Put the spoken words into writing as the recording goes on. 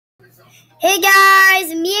Hey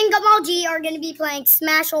guys, me and Gumball G are going to be playing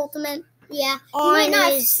Smash Ultimate. Yeah, you might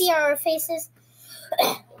not see our faces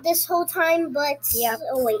this whole time, but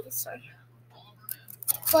oh wait, sorry.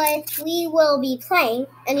 But we will be playing,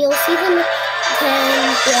 and you'll see them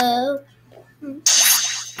can go.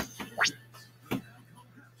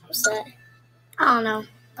 What's that? I don't know.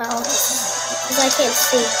 Oh, because I can't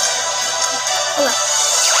see. Hold on.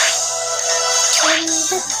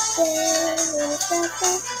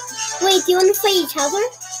 Wait, do you want to play each other?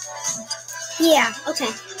 Yeah.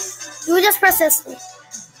 Okay. You just press this.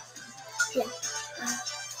 Yeah.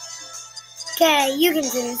 Okay, you can do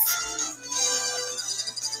this.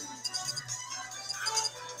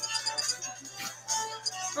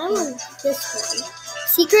 I want this one.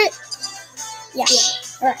 Secret? Yeah.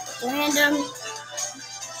 Alright, random.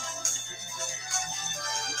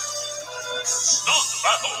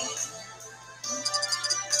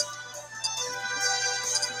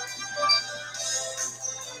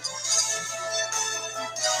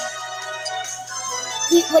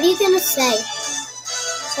 What are you going to say?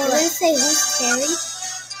 You're going to say who's Terry?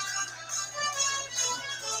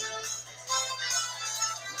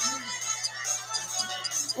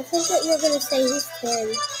 I think that you're going to say who's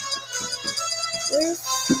Terry.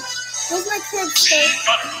 Where's my kid stay?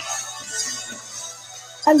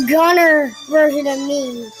 A gunner version of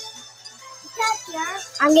me.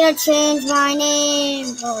 I'm going to change my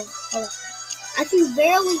name. Oh, hold on. I can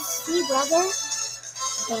barely see, brother.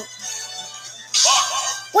 Oh.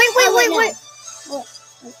 Wait. Oh.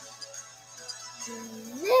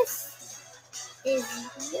 This is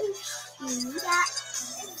Yoshi.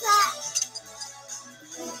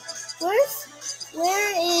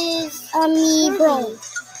 Where is Amiibo?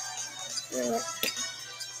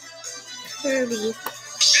 Kirby.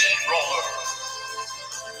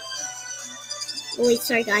 Oh, wait,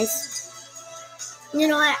 sorry guys. You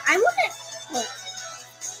know what? I want to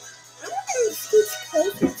scooch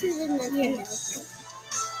closer to the Nintendo.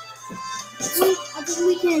 I think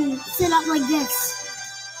we can sit up like this.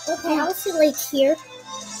 Okay, I'll sit like here.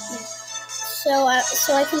 So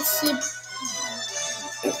I can see.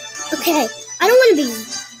 Okay, I don't want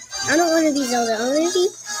to be Zelda. I want to be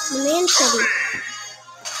the man Kirby.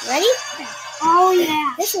 Ready? Oh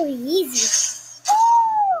yeah. This will be easy.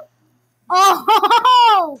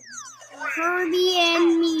 Oh, Kirby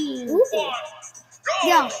and me. Ooh.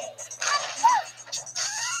 Go.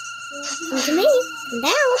 Come to me.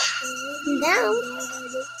 Come down.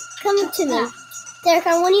 Come to me. Derek, I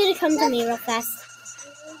want you to come to me real fast.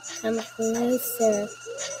 Come closer.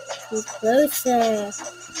 Come closer.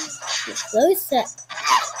 Come closer.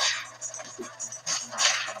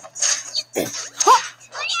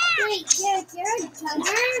 Wait, you're a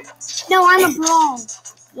gunner? No, I'm a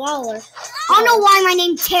Brawler. I don't know why my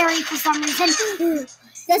name's Terry for some reason.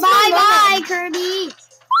 Bye, Kirby.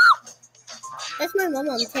 That's my mom,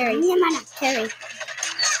 Terry. Terry.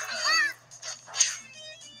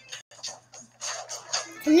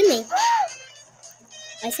 Come to me.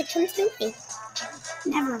 I said come to me.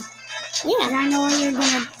 Never. Yeah. I know what you're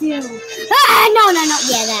gonna do. Ah, no.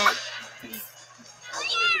 Yeah, that.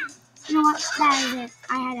 You know what? That is it.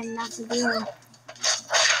 I had enough to do.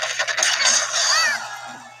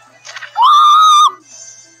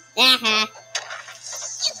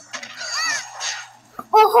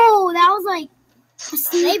 Oh, that was like a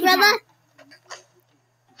sneak Hey, brother. attack.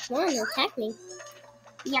 Come on, attack me.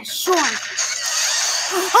 Yeah, sure.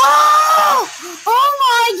 Oh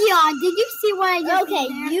my God! Did you see what I did? Okay,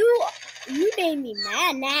 you made me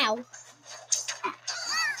mad now.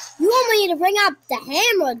 You want me to bring up the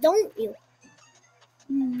hammer, don't you?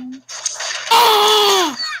 Mm-hmm.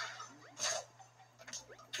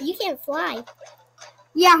 You can't fly.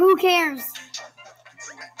 Yeah, who cares?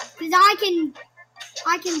 Because I can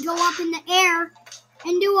go up in the air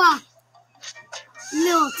and do a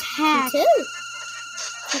little attack. Me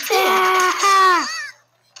too.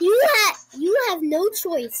 You have no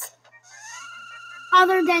choice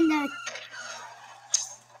Other than the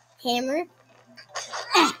hammer.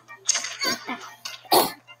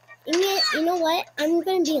 You know what? I'm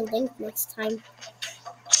gonna be a Link next time.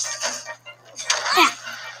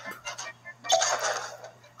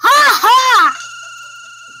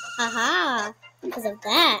 Haha! Because of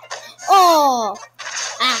that. Oh!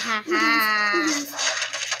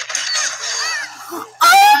 Oh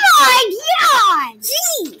my God!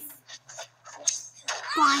 Jeez!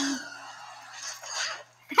 Fine.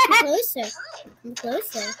 Come closer. Come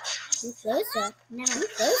closer. Come closer. No. Come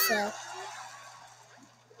closer.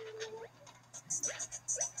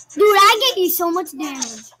 Dude, I gave you so much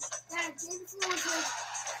damage.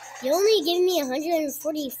 You only gave me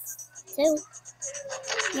 142.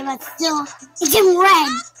 Yeah, but still, it's in red.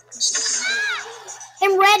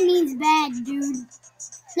 And red means bad, dude.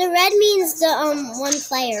 The red means the one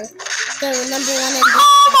player, the number one. And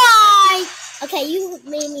Oh my! Okay, you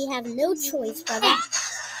made me have no choice, brother.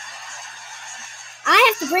 I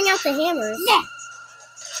have to bring out the hammers. Yeah.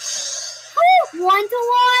 1-1,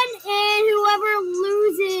 and whoever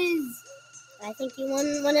loses. I think you want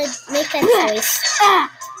to make that choice.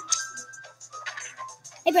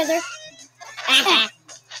 Hey, brother.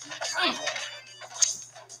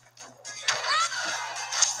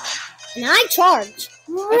 And I charge.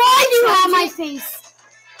 Why do you have my face?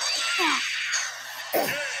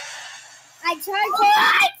 I charge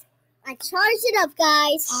it. I charge it up,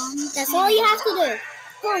 guys. That's all you have to do.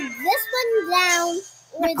 Pull this one down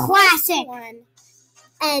with classic this one.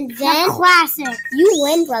 And then the classic. You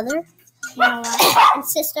win, brother. You know what? And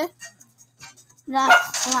sister. The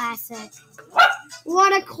classic.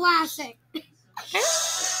 What a classic.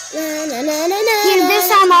 Yeah, this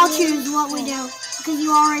time I'll choose what we do. Because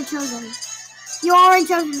you already chosen. You already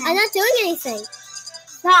chosen that. I'm not doing anything.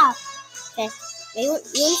 Stop. Okay. You want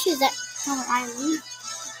to choose that? No, I leave.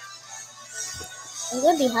 I'm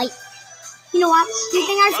going to be hype. You know what? Do you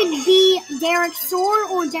think I should be Derek Sword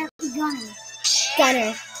or Derek Gunner?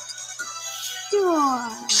 Gunner. Sure.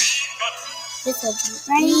 This will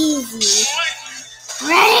be Ready? easy.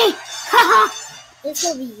 Ready? Haha. This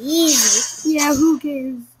will be easy. Yeah, who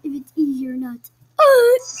cares if it's easy or not?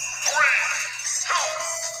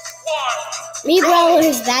 Me Brawler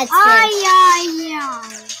is bad skin. Ay.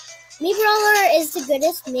 Me Brawler is the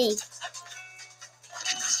goodest me.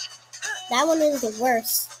 That one is the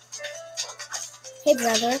worst. Hey,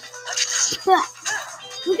 brother.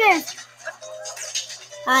 Who cares?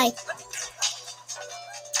 Hi.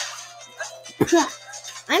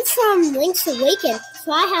 I'm from Link's Awaken,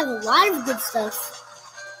 so I have a lot of good stuff.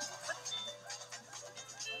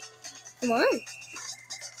 Come on.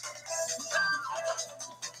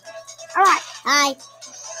 Alright. Hi.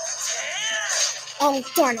 Oh,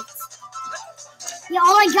 darn it. Yeah,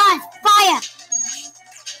 all I got is fire.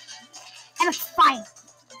 And it's fire.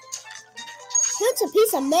 It's a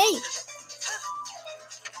piece of me.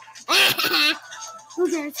 Who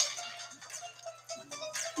cares?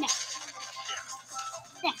 No.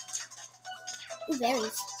 Ooh,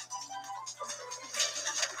 berries.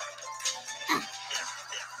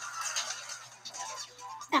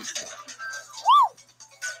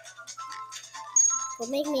 Will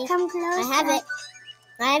make me. Come close. I have it.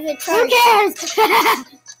 I have it Who charged. cares? He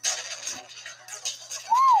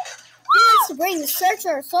wants to bring the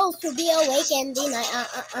searcher of souls to be awakened the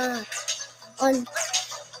night. On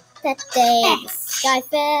that day, the sky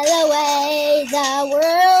fell away. The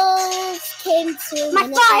world came to My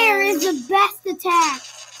an fire end. is the best attack.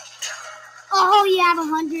 Oh, you have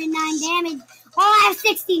 109 damage. Oh, I have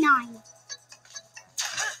 69.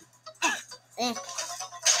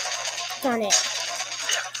 Darn it.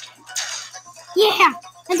 Yeah,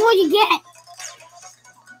 that's what you get.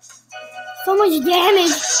 So much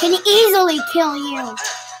damage can easily kill you.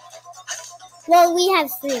 Well, we have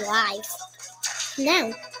 3 lives.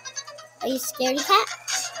 Now, are you scaredy cat?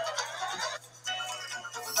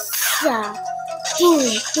 Yeah. Boom,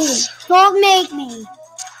 boom. Don't make me.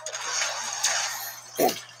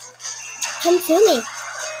 Come to me.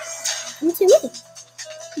 Come to me.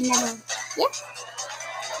 Never. Yeah.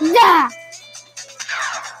 Nah.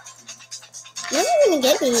 You're not gonna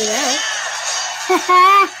get me now.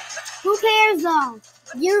 Who cares though?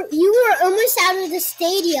 You were almost out of the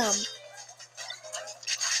stadium.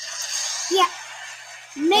 Yeah.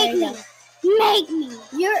 Make There me. you Make me.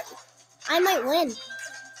 I might win.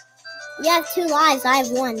 You have 2 lives. I have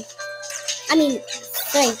 1. I mean,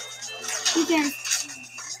 3. Who cares?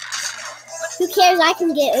 Who cares? I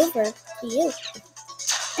can get over to you.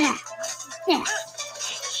 Yeah. Yeah.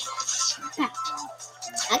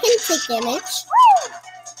 I can take damage.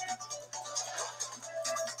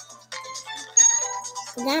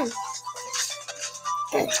 Go down.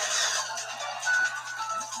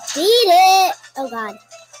 Beat it! Oh god.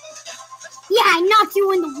 Yeah, I knocked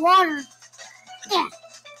you in the water. Yeah.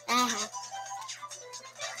 Uh-huh.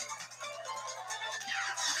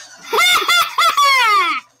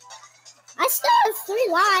 I still have 3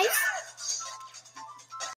 lives.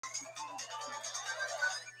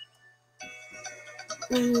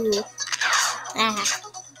 Ooh. Uh-huh.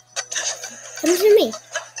 Come to me.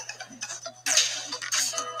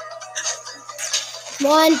 Come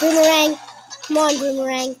on, boomerang. Come on,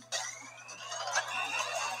 boomerang.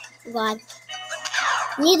 Oh god.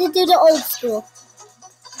 I need to do the old school.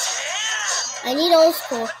 I need old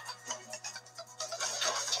school.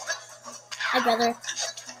 Hi, brother.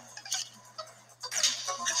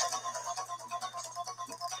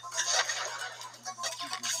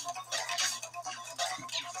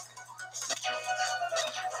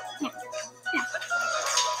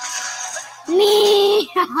 Me.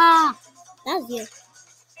 That was you.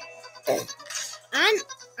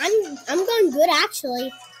 I'm going good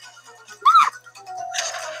actually.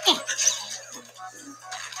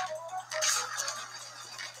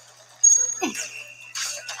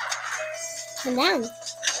 Come down.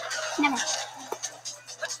 Never.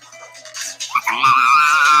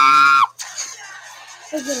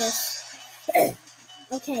 Look at this.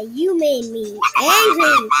 Okay, you made me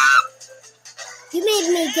angry. You made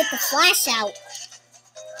me get the flash out.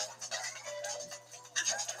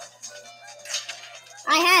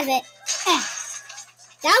 I have it.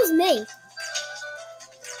 That was me.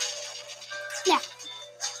 Yeah.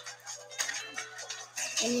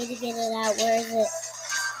 I need to get it out. Where is it?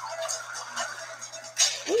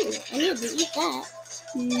 Ooh, I need to eat that.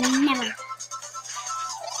 Never.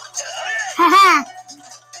 Haha.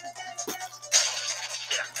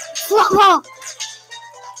 Whoa.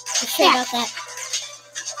 I'm sure about that.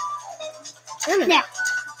 Yeah.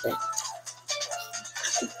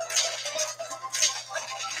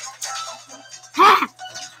 Ha.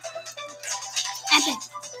 Epic.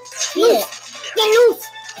 Eat it. Get loose.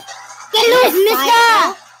 Get loose,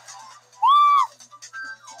 mister.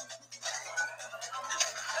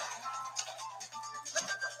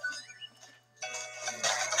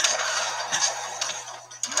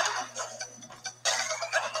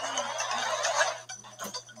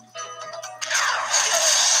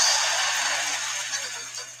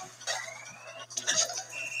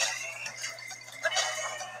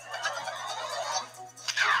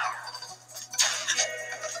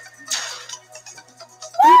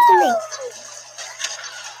 Come to me.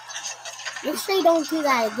 Make sure you don't do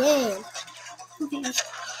that again. Okay.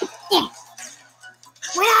 Yeah.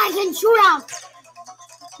 When I can shoot out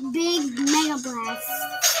big mega blast.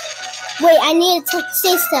 Wait, I need to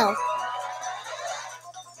stay still.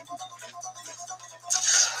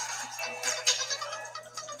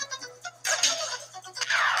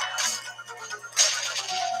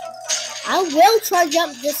 I will charge up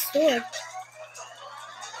this sword.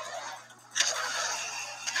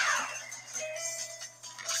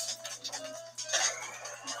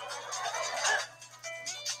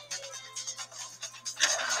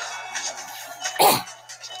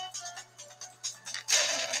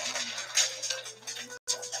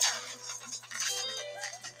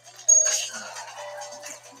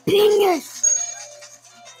 Pingus.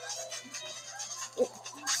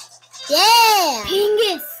 Yeah!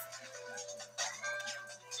 Pingus.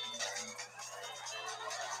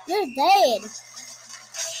 You're dead.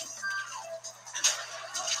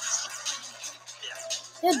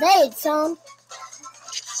 You're dead, son.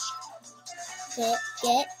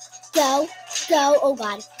 Get, go. Oh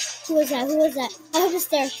god. Who was that? I hope it's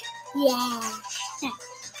there. Yeah.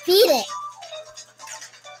 Feed it.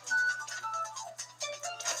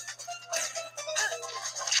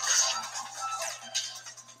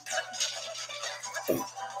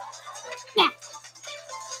 Yeah.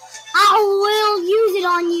 I will use it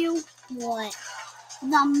on you. What?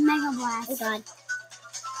 The mega blast. Oh god.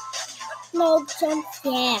 No jump.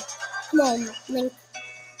 Yeah. Come on, Link.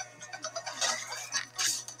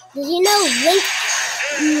 Did you know Link?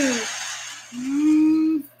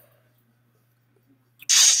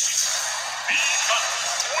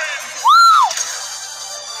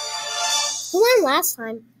 Who won last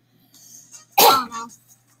time? I don't know.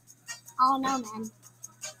 I don't know, man.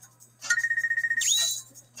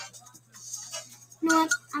 You know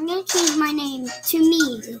what? I'm gonna change my name to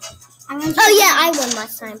me. Oh yeah, I won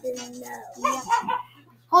last time. Yep.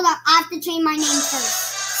 Hold on, I have to change my name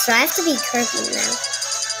first. So I have to be Kirby now.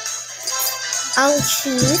 I'll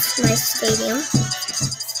choose my stadium.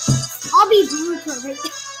 I'll be Blue Kirby.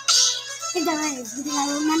 If there is, because I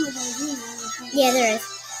remember those emails. Yeah, there is.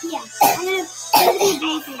 Yeah, I'm gonna be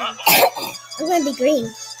Blue Kirby. I'm gonna be green.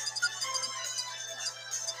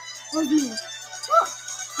 Where's me? There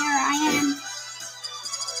I am.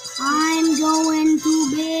 I'm going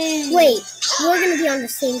to bed. Wait, we're gonna be on the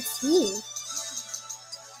same team.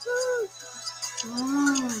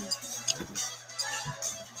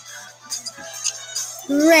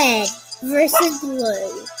 Red versus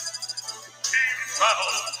blue.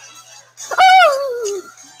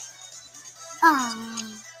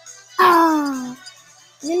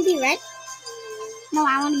 You gonna be red? No, I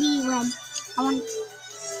want to be red.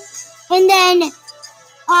 And then,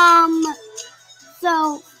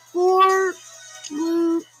 so 4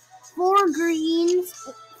 blue, 4 greens,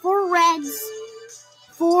 4 reds,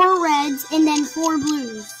 4 reds, and then 4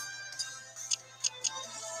 blues.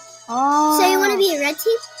 Oh. So you want to be a red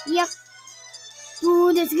team? Yep.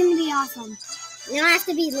 Ooh, this is gonna be awesome. Now I have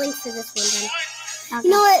to be Link for this one then. Okay. You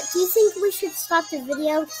know what? Do you think we should stop the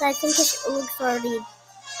video? Because I think it looks already.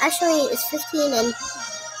 Actually, it's 15 and.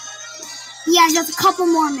 Yeah, just a couple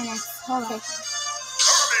more minutes. Hold on.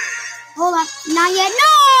 Hold up. Not yet.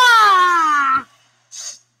 No!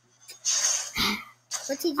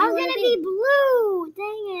 What did you I was want gonna to be blue.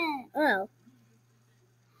 Dang it. Oh.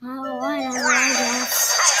 Oh, whatever, I guess.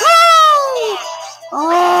 Woo!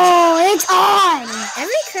 Oh, it's on.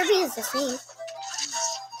 Every Kirby is the same.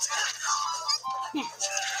 Yeah.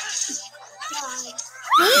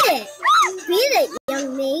 Beat it. Beat it,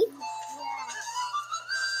 young me.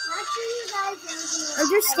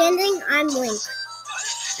 Understanding, I'm Link.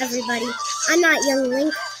 Everybody. I'm not young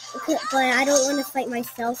Link, but I don't want to fight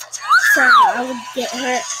myself, so I would get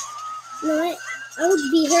hurt. You know what? I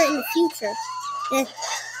would be hurt in the future.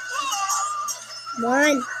 Come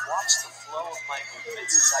on. Watch the flow of my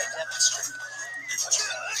movements as I demonstrate.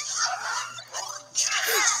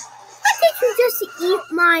 Why did you just eat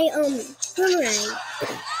my boomerang?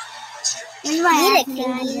 That's Eat right. it,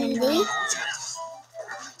 Candy.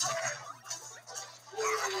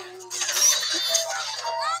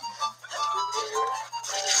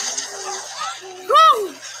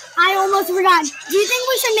 I almost forgot. Do you think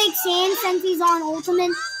we should make Sans since he's on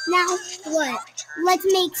Ultimate now? What? Let's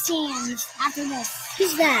make Sans after this.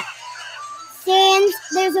 Who's that? Sans,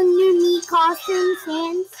 there's a new neat costume,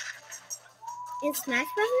 Sans. In Smash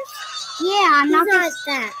Brothers? Yeah, I'm not Who's not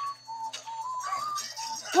that?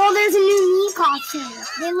 Well, there's a new neat costume.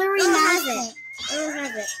 They literally I don't matched have it. I don't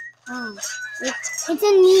have it. Oh. It's a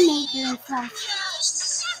knee maker and stuff.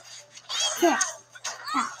 Here.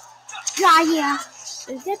 Right here.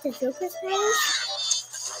 Is that the Joker's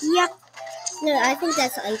powers? Yep. No, I think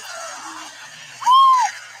that's Ice.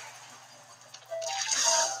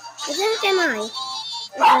 Is that am I?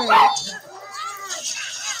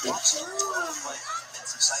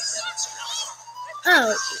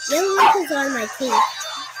 Oh, young Link is on my team. Your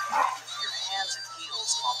hands and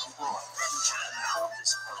heels on the floor. Hold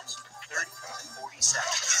this pose for 30 to 40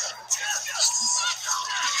 seconds.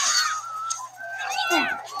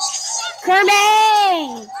 Kirby!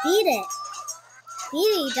 Beat it. Beat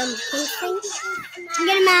it, you dumb pink thing. I'm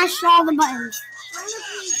gonna mash all the buttons.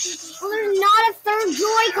 Well, there's not a third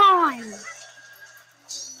Joy-Con.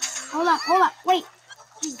 Hold up, wait.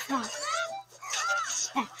 Come on.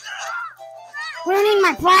 Yeah. Ruining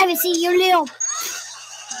my privacy, you little.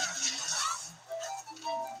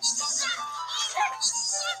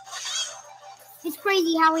 It's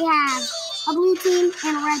crazy how we have a blue team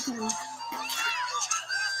and a red team.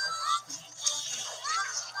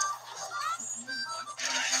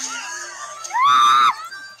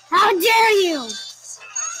 How dare you!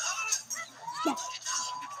 Yeah.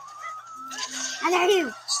 How dare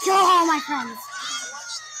you! Kill all my friends.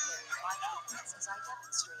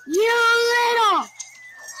 You little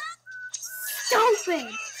stupid!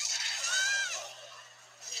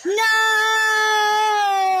 No!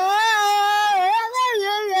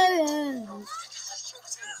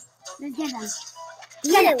 Let's get them.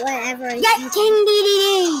 Beat it, whatever. Get King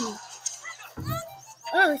DDD!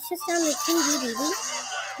 Oh, it's just on the King DDD.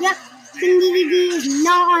 Yep, King DDD is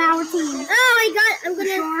not on our team. Oh, I'm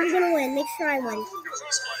gonna win. Make sure I win.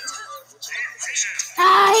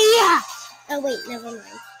 Yeah! Oh wait, never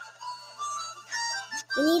mind.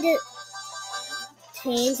 We need to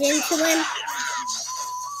change into win.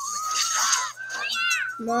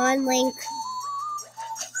 Come on, Link.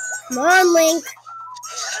 Come on, Link.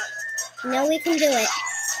 You know we can do it.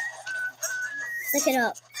 Look it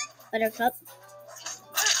up, Buttercup.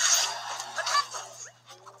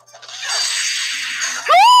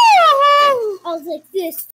 I was like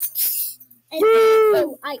this. And then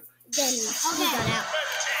he got out.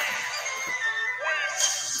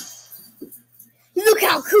 Look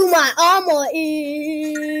how cool my armor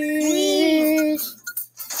is.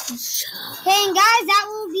 Okay, guys, that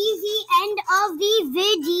will be the end of the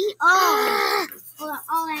video. Hold on,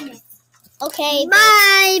 I'll end it. Okay,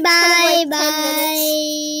 bye.